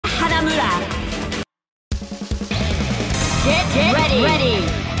Nakamura. Get ready.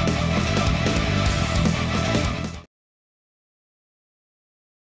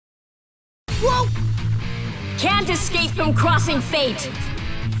 Whoa! Can't escape from crossing fate.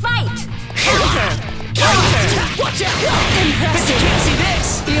 Fight! Counter! Watch out! Impressive! You can't see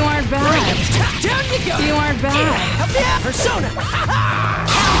this! You aren't bad. Down you go! You aren't bad. Yeah. Persona!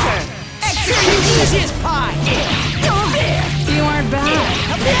 Counter! Execute easy as pie! There! You aren't bad.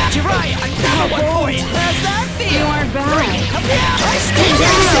 Jiraiya, another one for you! How's that feel? You aren't bad. I stand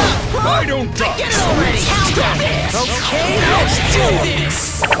down! I don't die! Get it already! Okay, let's do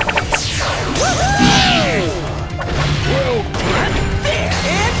this! Well played! There!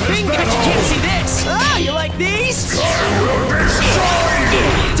 And bingo! Bet you can't see this! Ah, you like these? I will destroy you!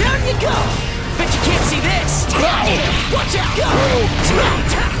 Down you go! Bet you can't see this! Watch out! Go!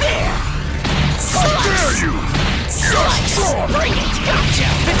 There! How dare you! Slice! Bring it! Gotcha!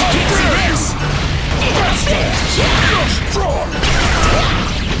 Bet you can't see this! There! You're strong!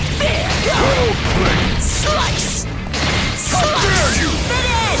 There! Go! Well played! Slice! How dare you!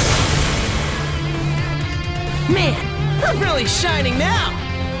 Finish! Man, we're really shining now!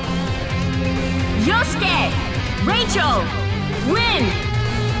 Yosuke! Rachel! Win!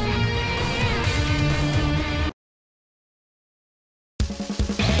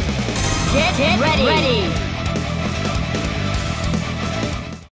 Get ready.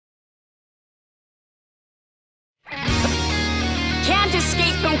 Can't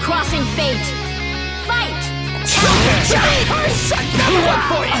escape from crossing fate. Fight! Another one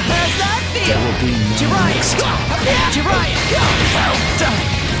for you! How's that feel? Jiraiya! Jiraiya! Go! Well done!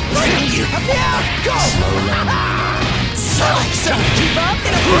 Bring you! Go! Slice! Keep up!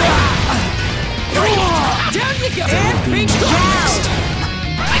 Bring it! Down you go! And bring it down!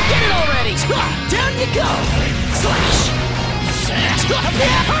 I get it already! Down you go! Slash!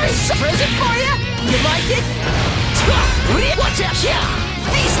 Present for you? You like it? Watch out!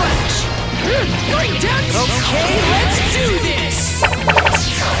 V-slash! Bring it down! Okay, let's do this!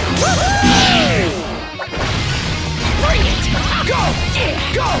 Bring it! Go!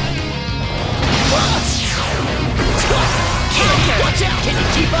 Go! Counter! Watch out! Can you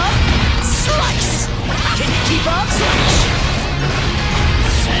keep up? Slice! Can you keep up? Slash!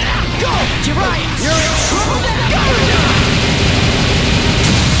 Go! Jiraiya! You're in trouble! Go!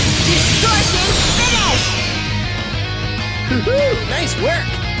 Distortion finish! Nice work!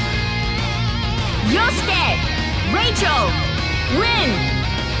 Yosuke! Rachel! Win!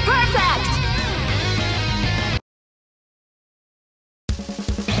 Perfect!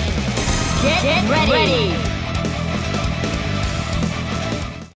 Get ready.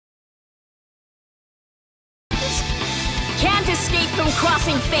 Can't escape from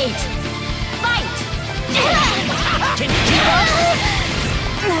crossing fate. Fight! Can you keep up?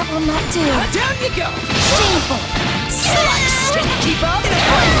 That will not do. Down you go! Shameful! Slice! Can you keep up?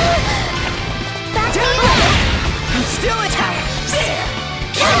 Back Down me you up! go! I'm still in time! There!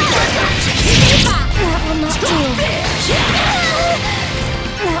 That will not do. There!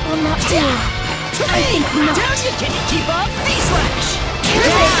 That will not do. I think not. Down you! Can you keep up? V-slash!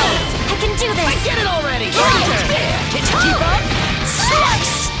 Down! I can do I this! get it already! There! Can you keep up?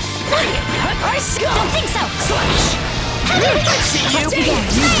 Slice! Bring it! I go! Don't think so! Slash! I see you! Again.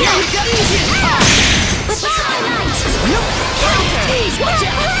 You got easy as pie! With my light! Nope! Counter! Watch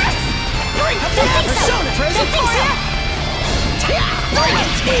out! Bring it! Don't think so! Present Don't think for so! ya! Bring it!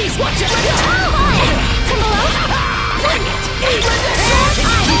 Ease! Watch out! From below? Bring it! Ease! Can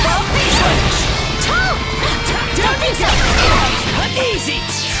you keep up? Don't think so! Easy!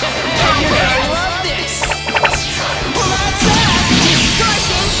 You're gonna love this! Well, that's that!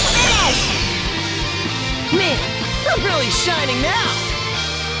 Distortion finish! Man, we're really shining now!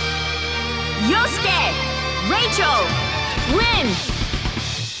 Yosuke! Rachel! Win!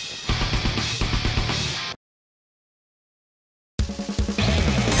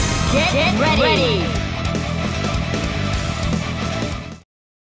 Get ready.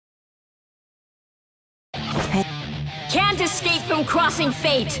 Can't escape from crossing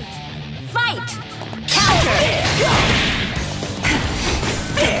fate. Fight! Counter!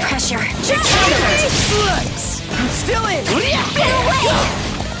 There! Pressure. Counter! Slice! I'm still in! Get away!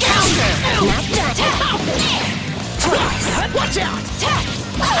 Counter! Not done. Twice! Watch out!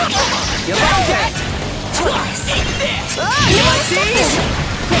 You like that? Twice! Eat this! You like these?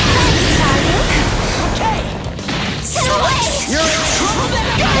 Okay! Slice! You're in trouble now!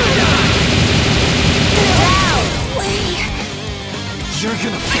 You're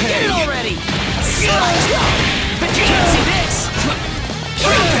gonna pay! Get it already! Slice! But you can't see this!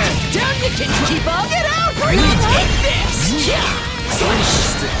 Counter! Down you can keep up! Get out! Bring it! Eat this! Yeah!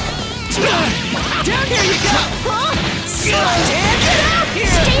 Slice! Here you go! Slide and get out here!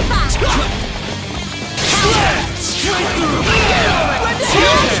 Stay back! Straight through! Get over it!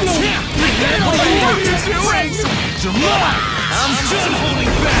 Get it over it! I'm done holding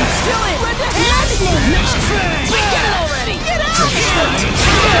back! Still in! With the hand! Next bang! Get it already! Get out here!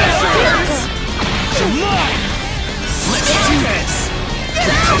 Let's do this! Get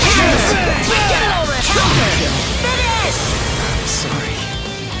out here! Get it already! Finish! Sorry.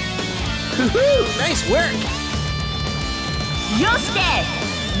 Nice work! Yosuke!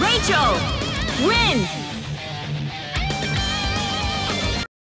 Rachel! Win!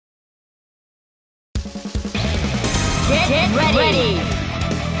 Get ready!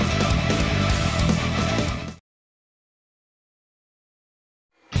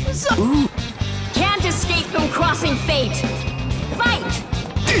 Can't escape from crossing fate! Fight!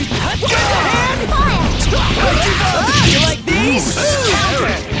 With the hand! Fire! You like these?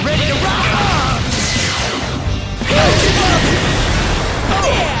 Counter! Ready to rock!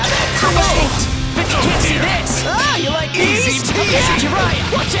 Yeah, that's right! Bet you can't see this! You like these? Easy peasy. Jiraiya!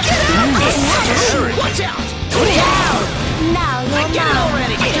 Watch out! Get out! Watch out! Down! Now you're Get it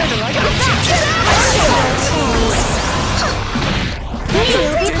already! Get it!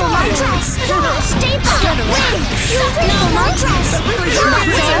 Kneel before my dress! Stay back! Win! No more dress!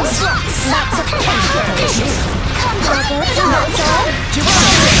 Lots of competition! Come, brother!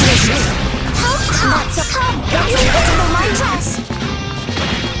 Lots of come! Kneel before my dress!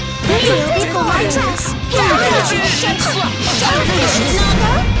 Kneel before my dress! Selfish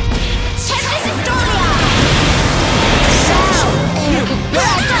Naga! Tempest Historia!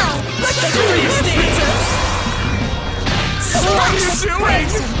 Let's do this thing! What are you doing?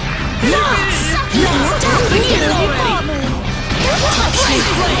 Get it already! Touching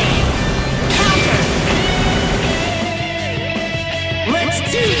flame! Counter! Let's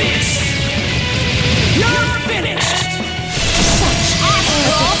do this! You're finished!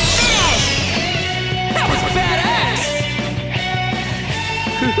 Astral finish! That was badass!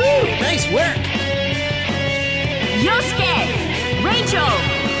 Nice work! Yosuke! Rachel!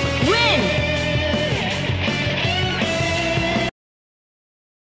 Win!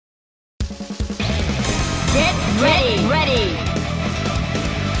 Get ready!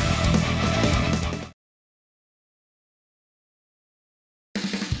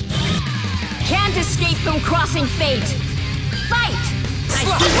 Can't escape from crossing fate! Fight! I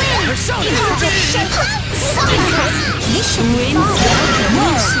see win! Persona! Mission wins!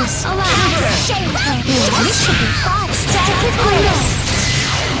 Useless! Shameful! Mission fought! Strike with grace!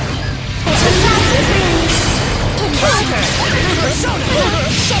 Persona!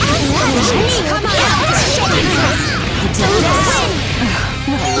 Come on!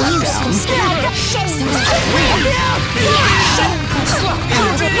 Useless!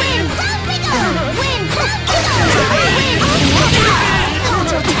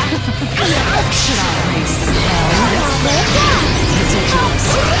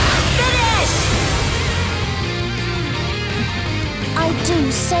 I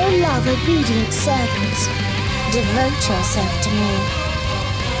do so love obedient servants. Devote yourself to me.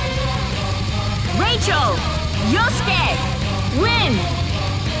 Rachel! Yosuke! Win!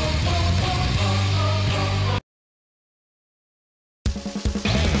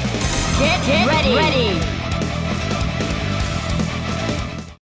 Get ready!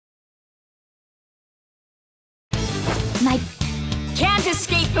 My Can't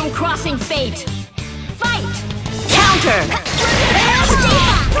escape from crossing fate! Fight! Counter!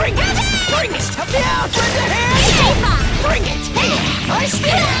 Bring it! Bring it! Help me out! Lend a hand! Bring it! I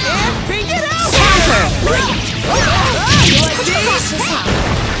stand and bring it out! Counter! Bring it! You like these?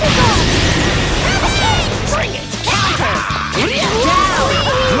 Bring it! Counter! Down!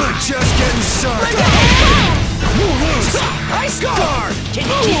 We're just getting started. Ice guard! Can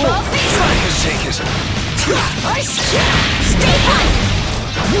you keep up? I can take it. Ice jab! Stay put!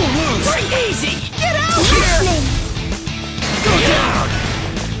 Bring easy! Get out here! Go down.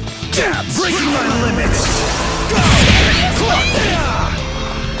 Breaking my limits. Go.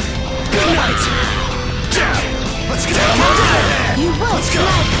 Good night. Let's get down. You won't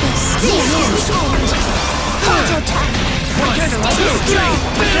like this. This is the end. Hold your tongue. 1, 2, 3,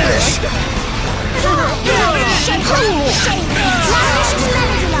 finish.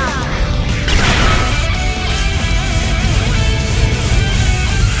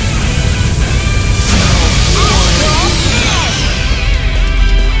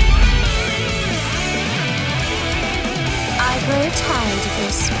 I grow tired of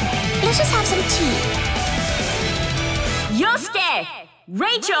this. Let's just have some tea. Yosuke!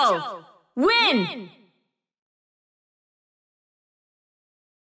 Rachel! Win!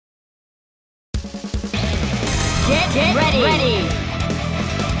 Get ready.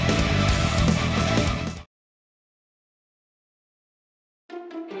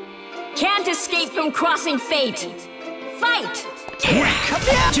 Can't escape from crossing fate. Fight!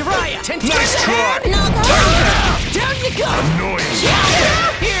 Jiraiya! Nice try! Down you go! Annoying!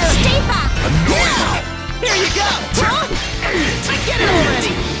 Here! Stay back! Annoying! Here you go! I get it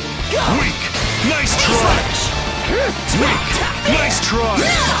already! Go! Weak! Nice try! Weak! Nice try!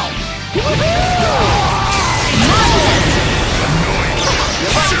 Annoying!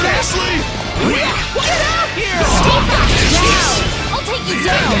 Seriously? Get out here! Stay back! Now! I'll take you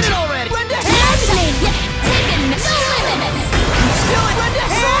down! Get it already! Lend a hand! Dazzling! Taken! No limits! Still it! Lend a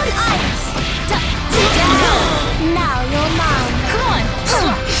hand! Ice! Now you're mine! Come on!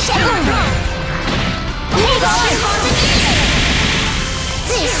 Shake on! Hold on!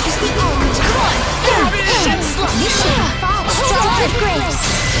 This is the end! Come on! You should have fought strong with grace!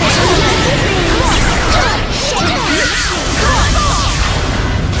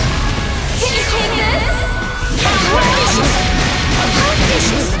 Can you take this? Vicious!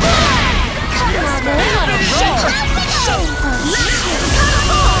 Come on,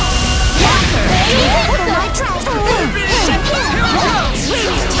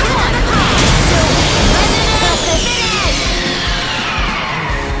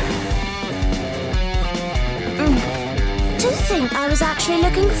 To think I was actually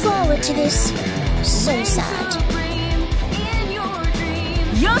looking forward to this. So sad.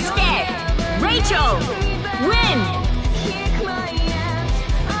 Yosuke! Rachel! Win!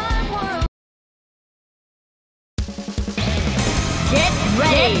 Get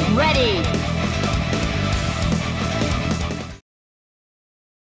ready!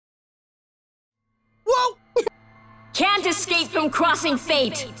 Whoa! Can't escape from crossing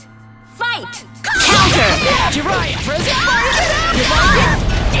fate. Fight! Counter! Jiraiya! Present!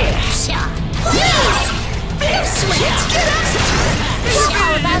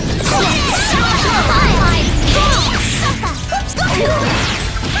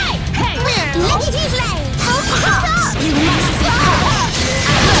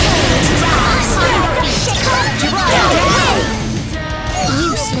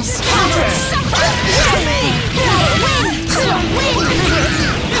 Useless counter!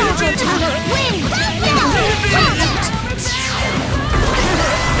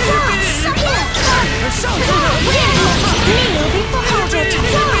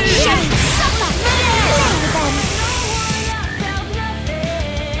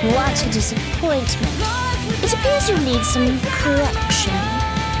 What a disappointment. It appears you need some correction.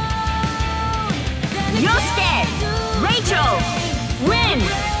 Yosuke! Rachel! Win!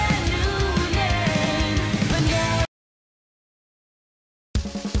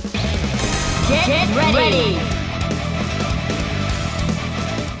 Get ready!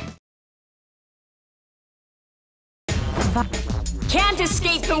 Can't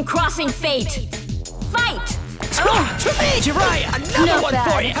escape from crossing fate. Fight! To me! Jiraiya! Another one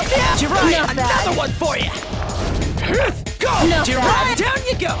for you! Jiraiya! Another one for you! Go! Jiraiya! Down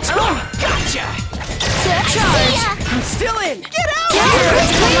you go! Gotcha! I'm still in! Get out!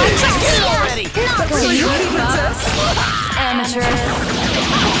 Get it already! Amateur.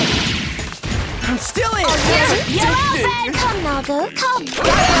 I'm still in! You're out there! Come, Nago, come!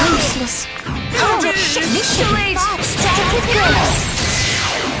 Useless. Victory! Strike with grace!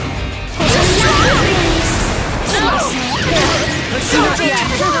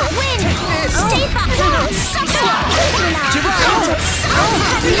 Win! Stay back! Now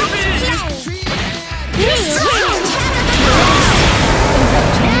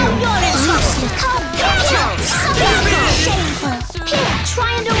you're in trouble! Come! Shameful! Here,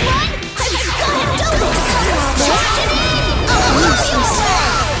 trying to run? I've gotta do this! Charge it in! Useless!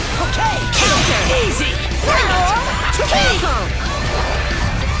 Okay! Counter! Easy!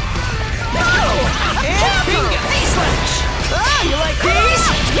 Face-slash! You like these?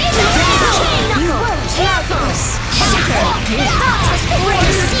 You won't love this!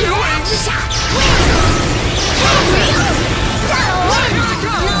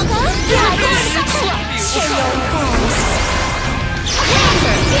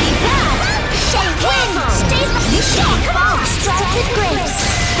 Strike with grace!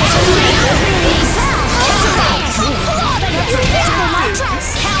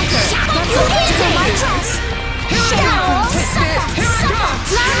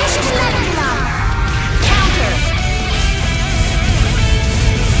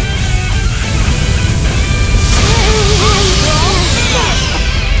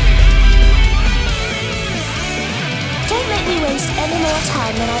 Don't make me waste any more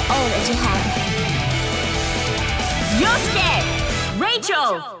time than I already have. Yosuke!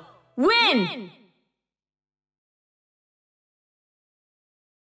 Rachel! Win!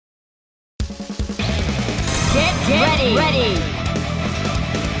 ready.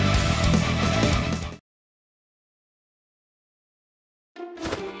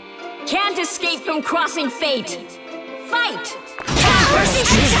 Can't escape from crossing fate. Fight! How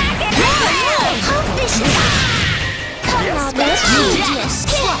vicious! Come now, there's genius!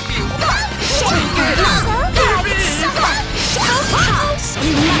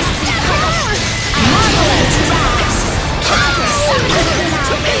 You must be punished! Marvelous rags!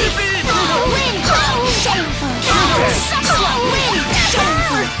 Win! Shameful! Win! Shameful!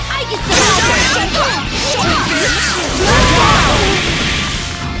 I get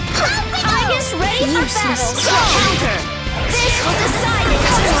I guess ready for battle! Counter! This will decide it!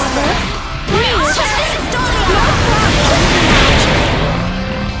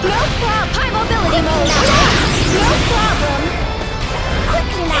 No problem! High mobility mode! No problem!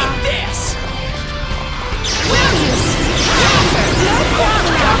 Quickly now! Eat this! Will use! Counter! No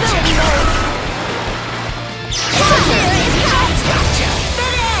problem! Mobility mode! Severe impact! Gotcha!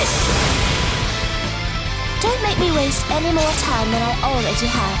 Finish! Don't make me waste any more time than I already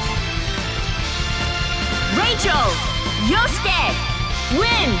have. Rachel! Yosuke!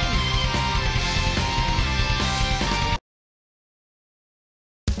 Win!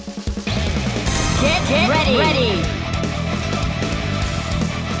 Get ready!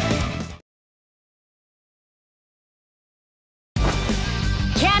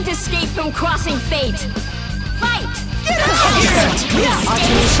 Can't escape from crossing fate. Fight! Get out of here!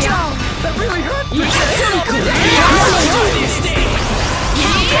 Stay strong! That really hurt! You got some cool. And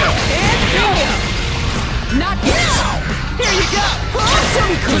bingo! Not yet! Here you go!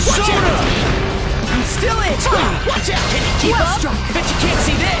 Persona! I'm still in! Watch out! Can you keep up? Bet you can't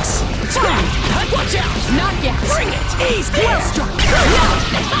see this! Watch out! Not yet! Bring it! Ease there! Well struck!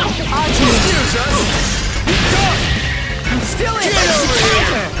 Excuse us! I'm still in! Get over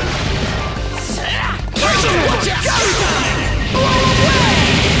here! Watch out! Go time!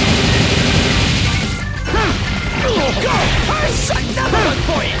 Go! Here's another one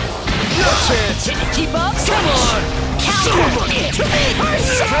for you! No chance! Can you keep up? Come on! Counter! To me!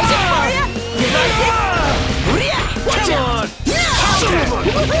 Present for you! Watch out! Counter!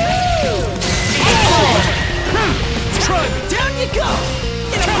 Excellent! Try me! Down you go!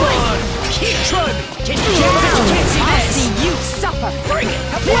 Come on! Keep trying me! Can you get out? You can't see I'll this! see you suffer! Bring it!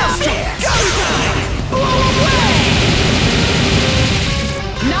 Blast it! Go time! Blow away!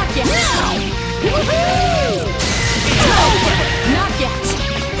 Not yet! Woohoo! It's over! Not yet!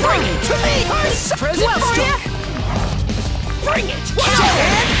 Bring it to me! Present for you! Bring it! Watch out!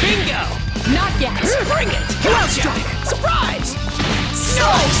 And bingo! Not yet! Bring it! Well struck! Surprise!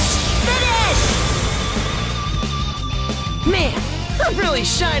 Nice! Finish! Man, I'm really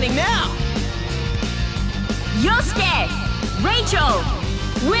shining now! Yosuke! Rachel!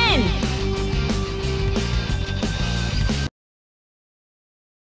 Win!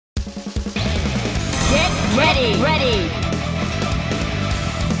 Get ready!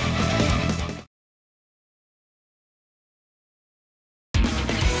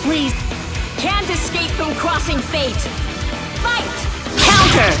 Please, can't escape from crossing fate. Fight!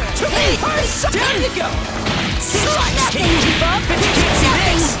 Counter! To me! Down you go! Slice! Can you keep up? Bet you can't see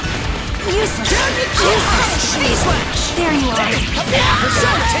this! Useless! Down you go! V-slash! There you are!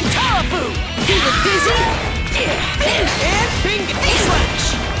 Persona Tentarafu! Feeling dizzy? And bingo! V-slash!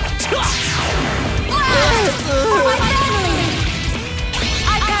 For my family!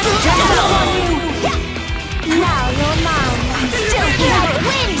 I got a jump on you! Now you're mine! Still here!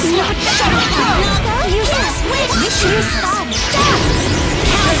 Wins! Not useless! Win! Mission fun!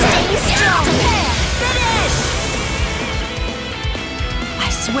 Stay strong! Finish! I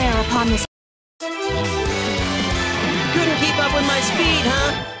swear upon this. Couldn't keep up with my speed,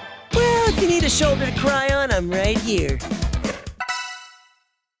 huh? Well, if you need a shoulder to cry on, I'm right here.